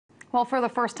Well, for the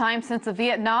first time since the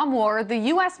Vietnam War, the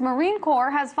U.S. Marine Corps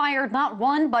has fired not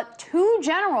one, but two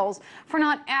generals for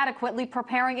not adequately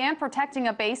preparing and protecting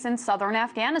a base in southern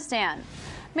Afghanistan.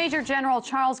 Major General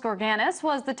Charles Gorganis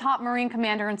was the top Marine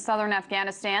commander in southern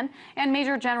Afghanistan, and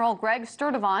Major General Greg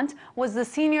Sturtevant was the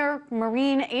senior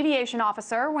Marine aviation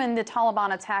officer when the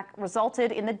Taliban attack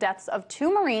resulted in the deaths of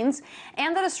two Marines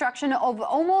and the destruction of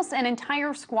almost an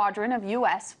entire squadron of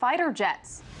U.S. fighter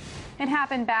jets. It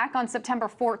happened back on September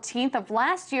 14th of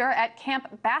last year at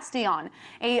Camp Bastion,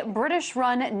 a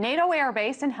British-run NATO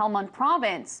airbase in Helmand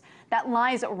province that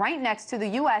lies right next to the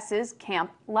U.S.'s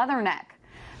Camp Leatherneck.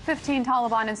 15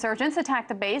 Taliban insurgents attacked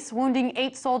the base, wounding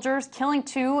 8 soldiers, killing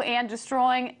 2, and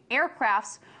destroying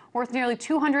aircrafts worth nearly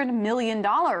 $200 million.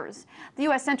 The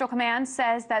U.S. Central Command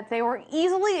says that they were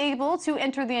easily able to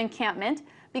enter the encampment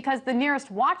because the nearest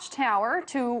watchtower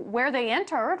to where they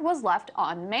entered was left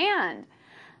unmanned.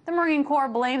 The Marine Corps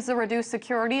blames the reduced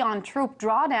security on troop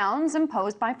drawdowns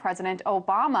imposed by President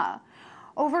Obama.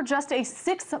 Over just a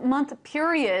 6-month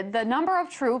period, the number of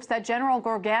troops that General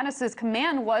Gorganis'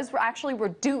 command was actually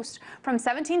reduced from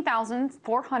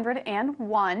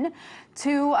 17,401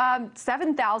 to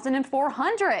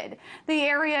 7,400. The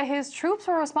area his troops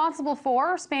were responsible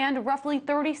for spanned roughly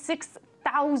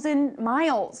 36,000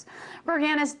 miles.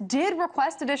 Gorganis did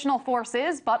request additional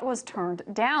forces, but was turned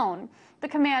down. The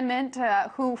commandant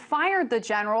who fired the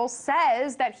general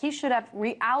says that he should have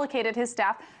reallocated his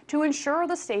staff to ensure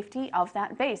the safety of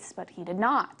that base, but he did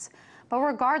not. But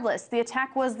regardless, the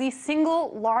attack was the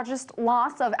single largest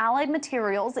loss of Allied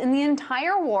materials in the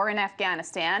entire war in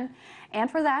Afghanistan, and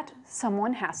for that,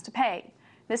 someone has to pay.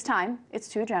 This time, it's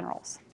 2 generals.